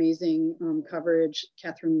some amazing coverage.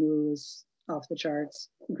 Catherine Wu is off the charts,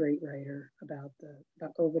 great writer about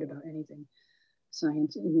COVID, about anything,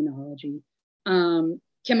 science, immunology.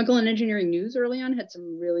 Chemical and Engineering News early on had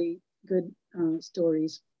some really good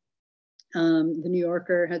stories. The New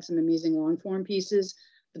Yorker had some amazing long form pieces,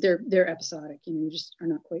 but they're episodic. You just are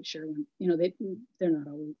not quite sure when. They're not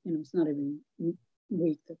always. It's not every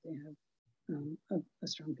week that they have a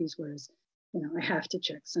strong piece. Whereas, I have to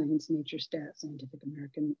check Science, Nature, Stat, Scientific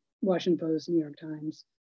American, Washington Post, New York Times,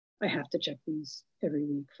 I have to check these every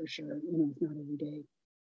week for sure, if not every day.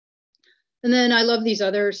 And then I love these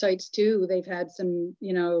other sites too. They've had some,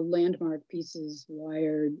 landmark pieces,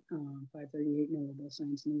 Wired, 538, Notable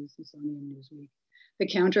Science News, Smithsonian Newsweek. The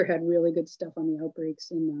Counter had really good stuff on the outbreaks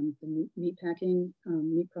in the meat packing,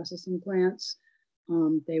 meat processing plants.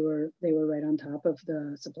 They were right on top of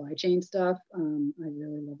the supply chain stuff. I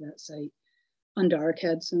really love that site. Undark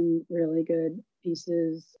had some really good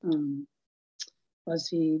pieces.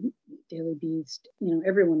 BuzzFeed, Daily Beast,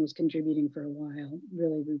 everyone was contributing for a while,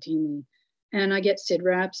 really routinely. And I get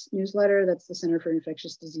CIDRAP's newsletter. That's the Center for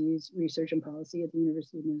Infectious Disease Research and Policy at the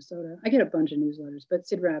University of Minnesota. I get a bunch of newsletters, but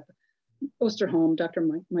CIDRAP, Osterholm, Dr.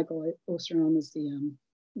 Michael Osterholm is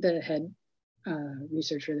the head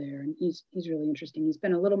researcher there, and he's really interesting. He's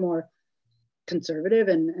been a little more conservative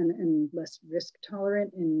and less risk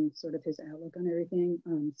tolerant in sort of his outlook on everything.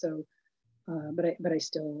 But I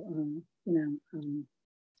still,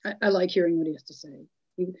 I like hearing what he has to say.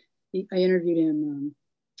 I interviewed him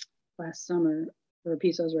last summer for a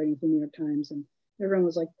piece I was writing for the New York Times, and everyone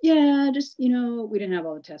was like, yeah, just, we didn't have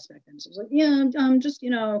all the tests back then. So I was like, yeah, just,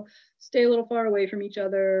 stay a little far away from each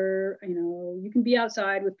other. You can be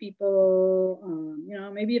outside with people.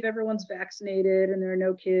 Maybe if everyone's vaccinated and there are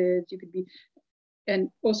no kids, you could be. And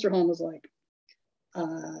Osterholm was like,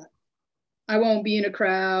 I won't be in a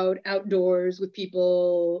crowd outdoors with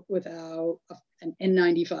people without an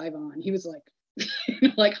N95 on. He was like,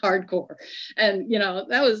 like hardcore. And,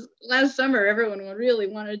 that was last summer. Everyone really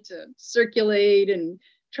wanted to circulate and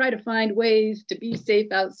try to find ways to be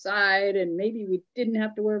safe outside. And maybe we didn't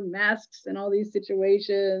have to wear masks in all these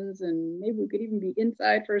situations. And maybe we could even be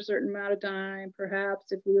inside for a certain amount of time,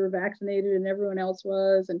 perhaps, if we were vaccinated and everyone else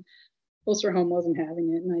was. And Osterholm wasn't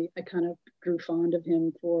having it. And I kind of grew fond of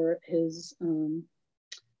him for his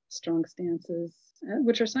strong stances,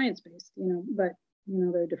 which are science-based, but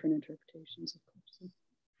there are different interpretations, of course, of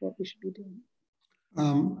what we should be doing.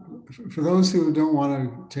 For those who don't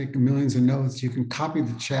want to take millions of notes, you can copy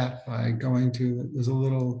the chat by going to, there's a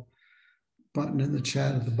little button in the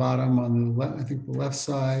chat at the bottom on the left, I think the left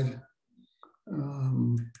side,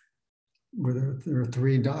 where there are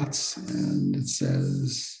 3 dots, and it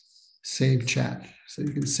says save chat. So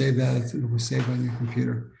you can save that, it will save on your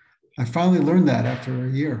computer. I finally learned that after a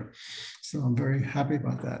year. So I'm very happy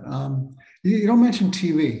about that. You don't mention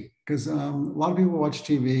TV, because a lot of people watch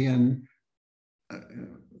TV, and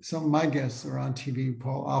some of my guests are on TV,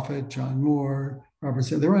 Paul Offit, John Moore, Robert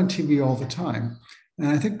said, they're on TV all the time. And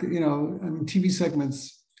I think, TV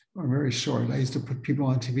segments are very short. I used to put people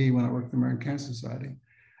on TV when I worked at the American Cancer Society,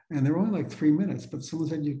 and they're only like 3 minutes, but someone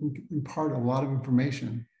said you can impart a lot of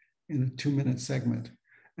information in a 2-minute segment.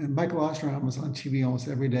 And Michael Osterholm was on TV almost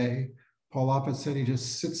every day. Paul Offit said he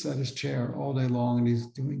just sits at his chair all day long, and he's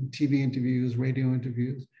doing TV interviews, radio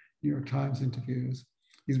interviews, New York Times interviews.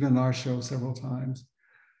 He's been on our show several times.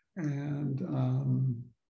 And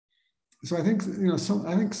so I think,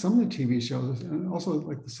 I think some of the TV shows, and also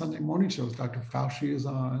like the Sunday morning shows, Dr. Fauci is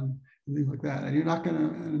on, and things like that. And you're not gonna,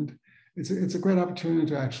 and it's a great opportunity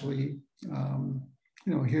to actually,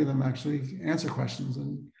 hear them actually answer questions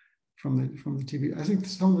and from the TV. I think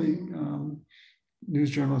some of the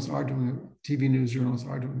news journalists are doing, TV news journalists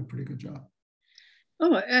are doing a pretty good job.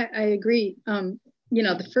 Oh, I agree.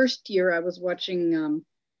 The first year I was watching,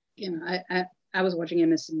 I was watching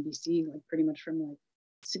MSNBC like pretty much from like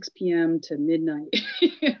 6 p.m. to midnight,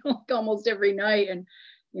 like almost every night. And,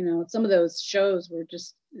 some of those shows were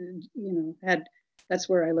just, that's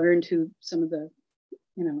where I learned who some of the,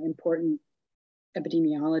 important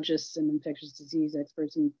epidemiologists and infectious disease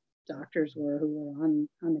experts and doctors were who were on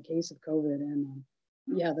the case of COVID. And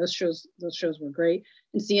those shows were great.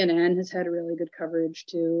 And CNN has had really good coverage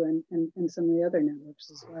too, and some of the other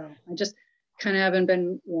networks as well. I just kind of haven't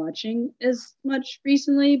been watching as much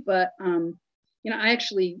recently, but I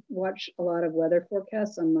actually watch a lot of weather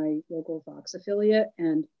forecasts on my local Fox affiliate,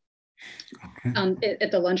 and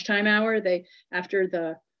at the lunchtime hour, after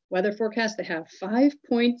the weather forecast, they have 5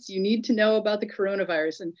 points you need to know about the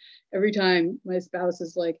coronavirus. And every time my spouse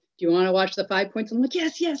is like, do you want to watch the 5 points? I'm like,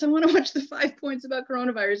 yes, I want to watch the 5 points about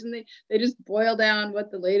coronavirus. And they just boil down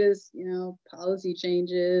what the latest, policy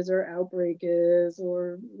changes or outbreak is,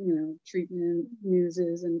 or, treatment news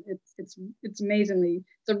is. And it's amazingly,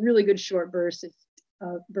 it's a really good short burst. It's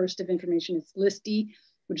a burst of information. It's listy,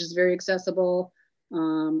 which is very accessible.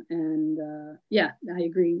 I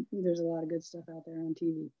agree. There's a lot of good stuff out there on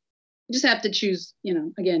TV. You just have to choose,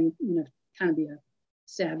 kind of be a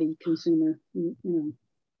savvy consumer,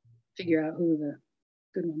 figure out who the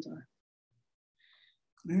good ones are.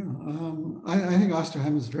 Yeah, I think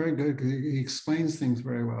Osterholm is very good because he explains things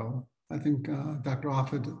very well. I think Dr.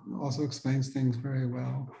 Offit also explains things very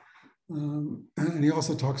well. And he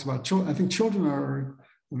also talks about children. I think children are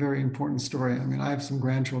a very important story. I mean, I have some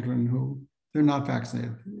grandchildren who they're not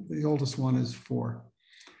vaccinated. The oldest one is 4.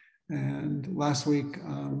 And last week,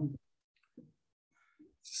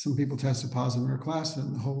 some people tested positive in our class,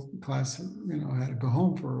 and the whole class, had to go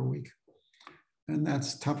home for a week. And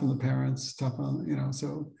that's tough on the parents, tough on,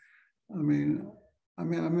 so, I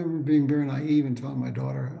remember being very naive and telling my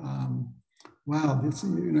daughter, wow, it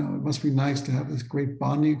must be nice to have this great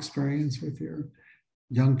bonding experience with your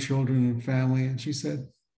young children and family. And she said,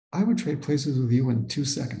 I would trade places with you in 2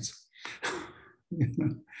 seconds.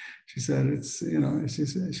 She said,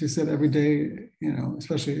 she said every day,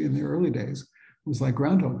 especially in the early days, was like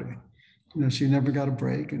Groundhog Day. She never got a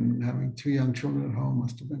break, and having 2 young children at home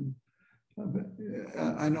must have been,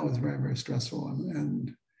 I know it was very, very stressful.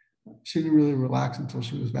 And she didn't really relax until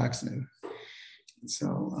she was vaccinated.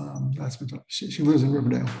 So that's been tough. She lives in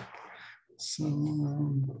Riverdale. So,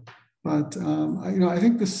 I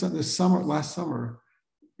think this summer, last summer,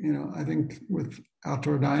 I think with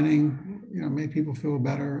outdoor dining, made people feel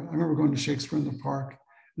better. I remember going to Shakespeare in the Park,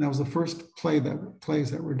 and that was the first plays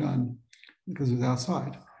that were done because it was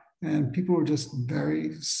outside. And people were just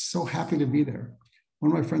so happy to be there.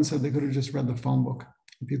 One of my friends said they could have just read the phone book,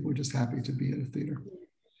 and people were just happy to be at a theater.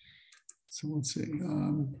 So let's see.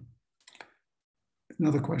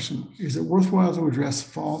 Another question, is it worthwhile to address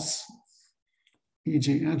false,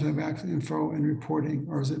 e.g. anti-vax info and reporting,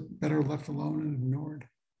 or is it better left alone and ignored?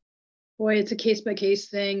 Boy, it's a case-by-case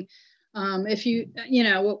thing. If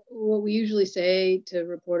what we usually say to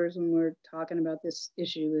reporters when we're talking about this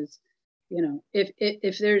issue is,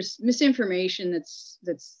 if there's misinformation that's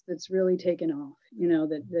really taken off,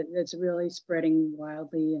 that's really spreading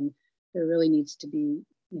wildly, and there really needs to be,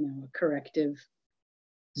 a corrective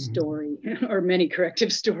story or many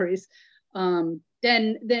corrective stories,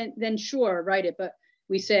 then sure, write it. But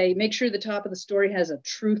we say, make sure the top of the story has a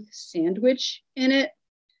truth sandwich in it.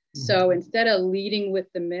 So instead of leading with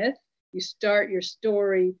the myth, you start your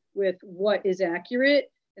story with what is accurate,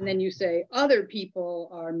 and then you say other people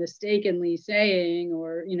are mistakenly saying,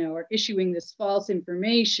 or are issuing this false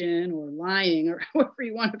information or lying, or however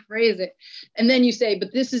you want to phrase it. And then you say,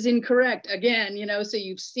 but this is incorrect again, so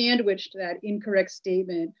you've sandwiched that incorrect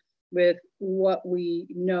statement with what we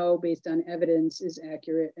know based on evidence is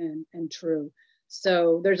accurate and true.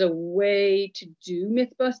 So there's a way to do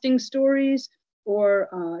myth-busting stories or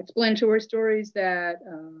explanatory stories that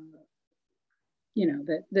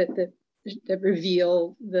that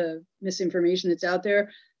reveal the misinformation that's out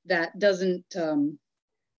there, that doesn't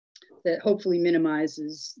that hopefully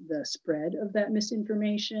minimizes the spread of that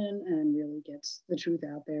misinformation and really gets the truth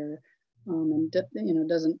out there, and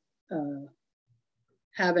doesn't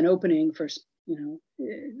have an opening for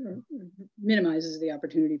minimizes the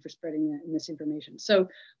opportunity for spreading that misinformation. So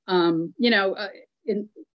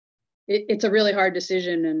it's a really hard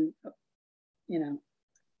decision, and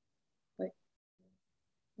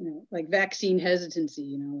like vaccine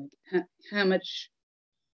hesitancy, like how much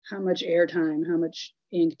airtime, how much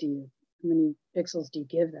ink how many pixels do you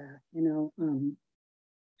give that?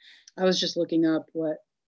 I was just looking up what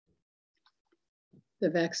the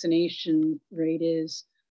vaccination rate is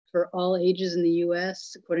for all ages in the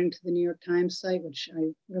US, according to the New York Times site, which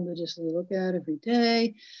I religiously look at every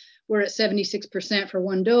day. We're at 76% for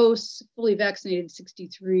 1 dose, fully vaccinated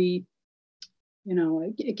 63%.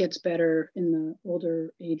 It gets better in the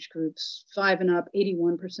older age groups, 5 and up,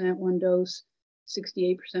 81% 1 dose,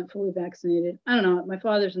 68% fully vaccinated. I don't know. My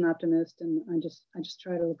father's an optimist, and I just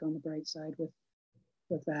try to look on the bright side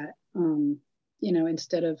with that.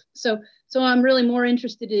 Instead of so I'm really more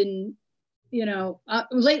interested in,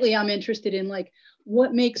 lately I'm interested in like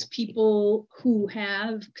what makes people who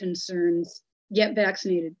have concerns get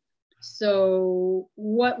vaccinated. So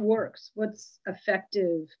what works? What's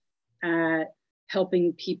effective at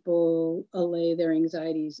helping people allay their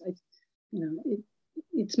anxieties?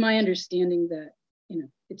 It's my understanding that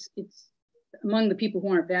it's among the people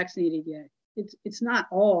who aren't vaccinated yet. It's not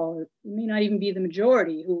all. It may not even be the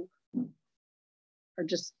majority who are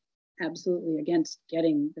just absolutely against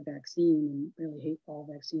getting the vaccine and really hate all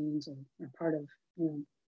vaccines, or are part of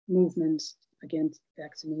movements against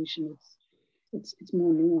vaccination. It's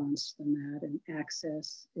more nuanced than that, and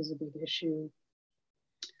access is a big issue.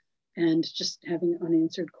 And just having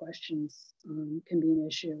unanswered questions can be an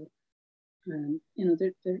issue. And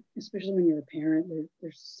especially when you're a parent,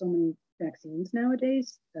 there's so many vaccines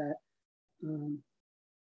nowadays that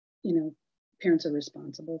parents are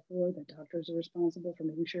responsible for, that doctors are responsible for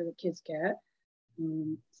making sure that kids get.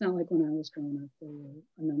 It's not like when I was growing up, there were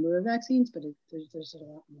a number of vaccines, but there's a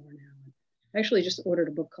lot more now. I actually just ordered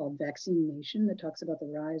a book called Vaccine Nation that talks about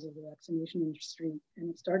the rise of the vaccination industry. And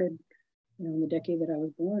it started, in the decade that I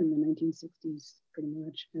was born, in the 1960s, pretty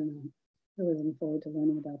much. And really looking forward to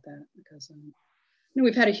learning about that because,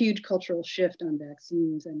 we've had a huge cultural shift on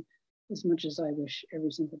vaccines. And as much as I wish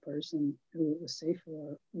every single person who it was safe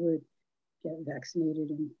for would get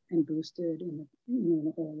vaccinated and boosted in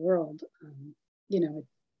the whole world,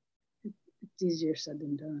 it's easier said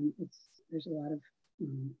than done. There's a lot of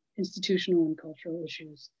institutional and cultural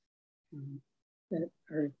issues that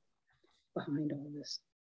are behind all this.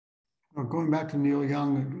 Well, going back to Neil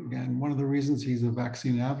Young again, one of the reasons he's a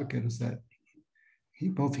vaccine advocate is that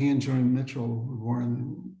both he and Joan Mitchell were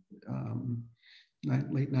born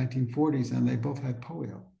in late 1940s, and they both had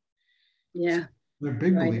polio. Yeah, so they're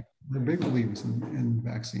big believers in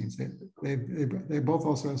vaccines. They both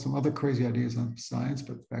also have some other crazy ideas on science,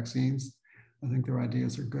 but vaccines, I think their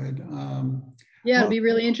ideas are good. It'll be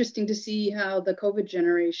really interesting to see how the COVID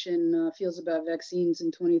generation feels about vaccines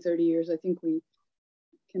in 20, 30 years. I think we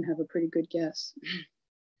can have a pretty good guess.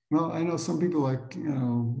 Well, I know some people like,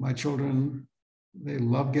 my children, they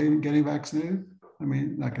love getting vaccinated. I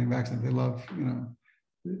mean, not getting vaccinated, they love,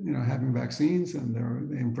 having vaccines, and they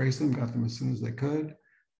embrace them, got them as soon as they could.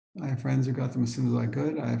 I have friends who got them as soon as I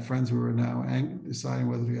could. I have friends who are now deciding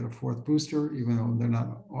whether to get a fourth booster, even though they're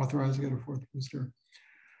not authorized to get a fourth booster.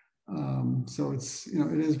 So it's,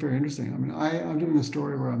 it is very interesting. I mean, I'm doing a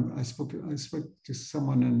story where I spoke to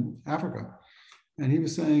someone in Africa, and he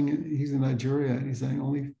was saying, he's in Nigeria, and he's saying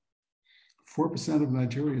only 4% of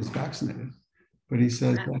Nigeria is vaccinated. But he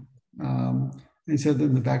said that, he said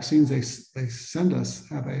that the vaccines they send us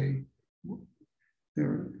have they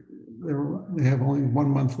have only 1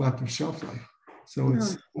 month left of shelf life. So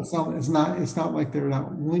it's not like they're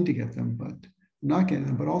not willing to get them, but not getting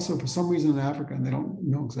them. But also for some reason in Africa, and they don't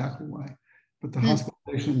know exactly why, but the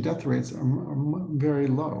hospitalization and death rates are very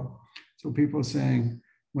low. So people are saying,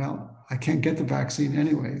 well, I can't get the vaccine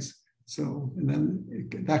anyways. So, and then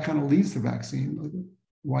that kind of leads to vaccine. Like,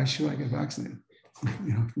 why should I get vaccinated?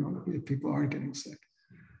 If people aren't getting sick.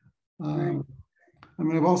 Right. I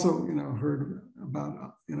mean, I've also, heard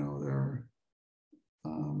about, there are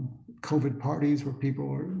COVID parties where people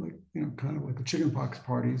are like, kind of like the chickenpox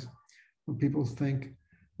parties, where people think,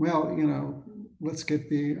 well, let's get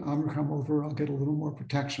the Omicron over, I'll get a little more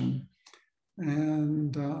protection.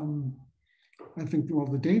 And I think, well,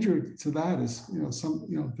 the danger to that is,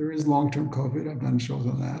 there is long-term COVID. I've done shows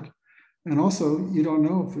on that. And also, you don't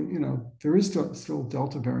know if, there is still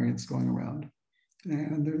Delta variants going around,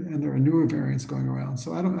 and there are newer variants going around.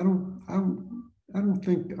 So I don't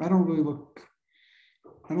think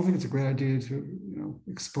it's a great idea to,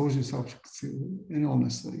 expose yourself to an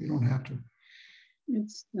illness that you don't have to.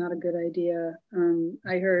 It's not a good idea.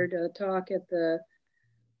 I heard a talk at the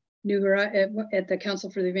at the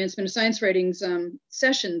Council for the Advancement of Science Writings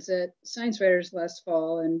sessions at Science Writers last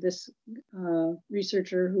fall, and this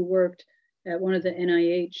researcher who worked at one of the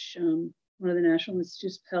NIH, one of the National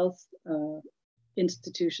Institutes of Health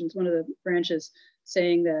institutions, one of the branches,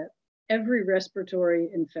 saying that every respiratory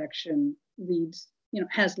infection leads,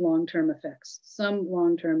 has long-term effects, some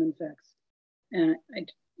long-term effects, and I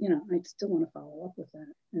still want to follow up with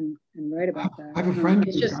that and write about that. I have a friend.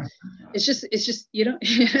 It's just you don't.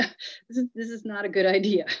 This is not a good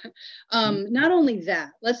idea. Not only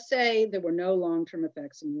that, let's say there were no long-term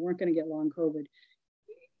effects and you weren't going to get long COVID.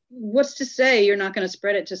 What's to say you're not going to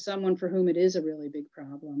spread it to someone for whom it is a really big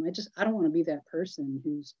problem? I don't want to be that person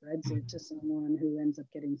who spreads it to someone who ends up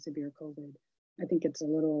getting severe COVID. I think it's a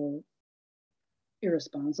little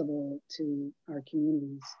irresponsible to our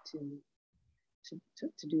communities to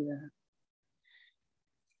do that.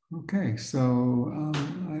 Okay, so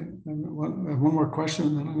I have one more question,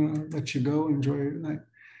 and then I'm going to let you go. Enjoy your night.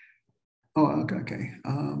 Oh, okay.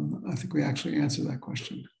 I think we actually answered that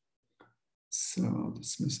question, so I'll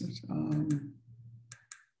dismiss it.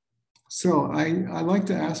 So I like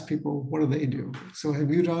to ask people, what do they do? So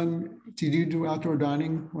did you do outdoor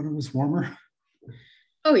dining when it was warmer?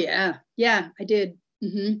 Oh yeah, I did.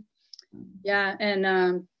 Yeah, and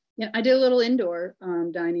I did a little indoor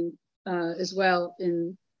dining as well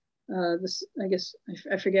in this. I guess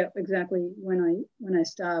I forget exactly when I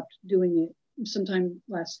stopped doing it, sometime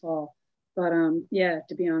last fall. But yeah,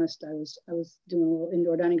 to be honest, I was doing a little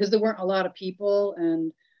indoor dining because there weren't a lot of people,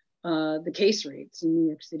 and the case rates in New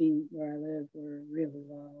York City where I live were really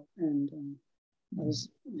low, and I was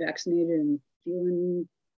vaccinated and feeling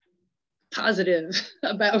positive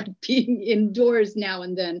about being indoors now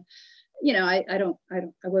and then. I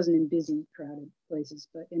wasn't in busy, crowded places,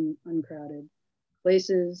 but in uncrowded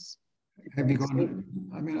places. Have you gone to,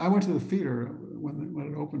 I mean, I went to the theater when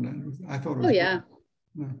it opened, and I thought it was yeah.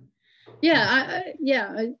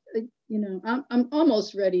 You know, I'm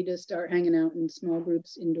almost ready to start hanging out in small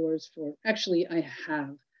groups indoors for, actually, I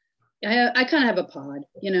kind of have a pod,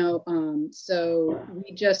 you know, so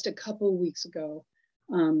we just a couple weeks ago,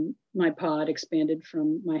 my pod expanded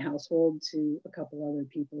from my household to a couple other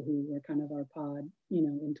people who were kind of our pod, you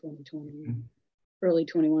know, in 2020, early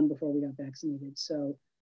 21 before we got vaccinated. So,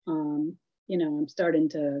 you know, I'm starting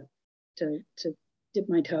to dip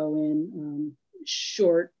my toe in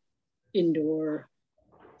short indoor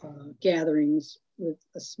gatherings with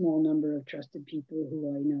a small number of trusted people who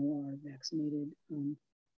I know are vaccinated, and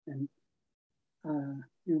you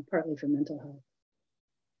know, partly for mental health.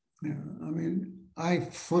 Yeah, I mean, I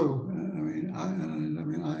flew.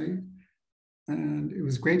 And it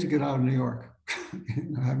was great to get out of New York.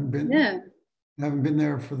 I haven't been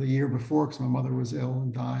there for the year before because my mother was ill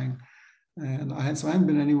and dying, and I hadn't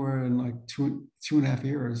been anywhere in like two and a half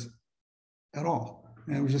years at all.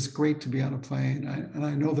 And it was just great to be on a plane. And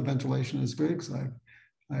I know the ventilation is good because I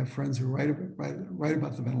have friends who write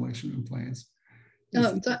about the ventilation in planes.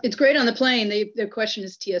 It's great on the plane. Their question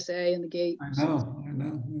is TSA and the gate. I know.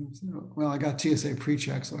 Well, I got TSA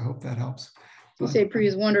pre-check, so I hope that helps. TSA pre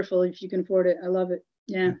is wonderful if you can afford it. I love it.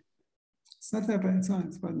 Yeah. It's not that bad. It's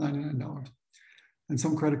about $99. And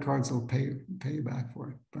some credit cards will pay you back for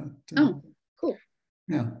it. But cool.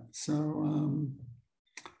 Yeah. So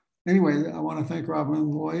anyway, I want to thank Robin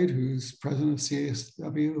Lloyd, who's president of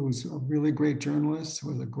CASW, who's a really great journalist,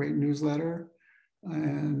 who has a great newsletter.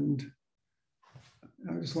 And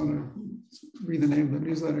I just want to read the name of the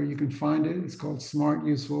newsletter. You can find it. It's called Smart,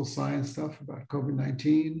 Useful Science Stuff About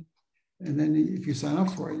COVID-19. And then if you sign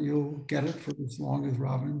up for it, you'll get it for as long as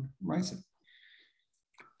Robin writes it.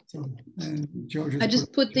 So, and Joe I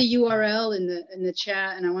just put the URL in the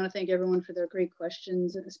chat, and I want to thank everyone for their great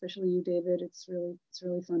questions, especially you, David. It's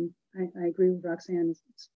really fun. I agree with Roxanne.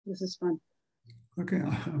 This is fun. Okay,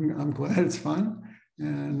 I'm glad it's fun,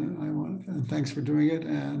 and thanks for doing it,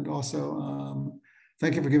 and also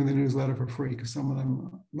thank you for giving the newsletter for free, because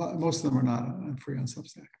most of them are not free on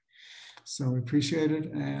Substack. So we appreciate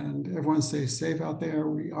it, and everyone stay safe out there.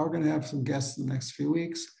 We are going to have some guests in the next few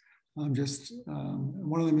weeks.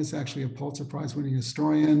 One of them is actually a Pulitzer Prize winning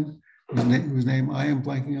historian whose name I am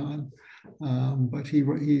blanking on, but he's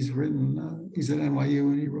at NYU,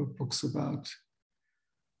 and he wrote books about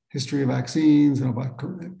history of vaccines and about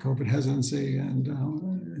COVID hesitancy, and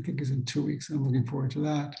I think he's in 2 weeks. I'm looking forward to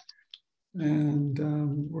that, and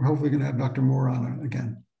we're hopefully going to have Dr. Moore on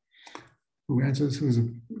again, who's a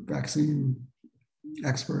vaccine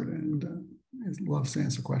expert and loves to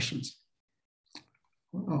answer questions.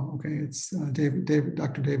 Oh, okay. It's Dr. David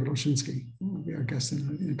Oshinsky will be our guest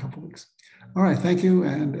in a couple of weeks. All right. Thank you.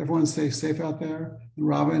 And everyone stay safe out there. And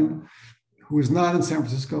Robin, who is not in San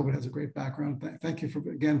Francisco, but has a great background. Thank you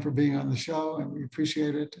again for being on the show, and we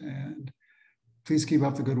appreciate it. And please keep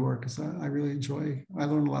up the good work, because I really I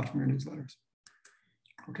learn a lot from your newsletters.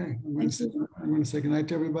 Okay. I'm going to say goodnight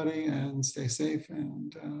to everybody, and stay safe,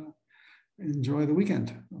 and enjoy the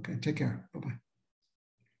weekend. Okay. Take care. Bye-bye.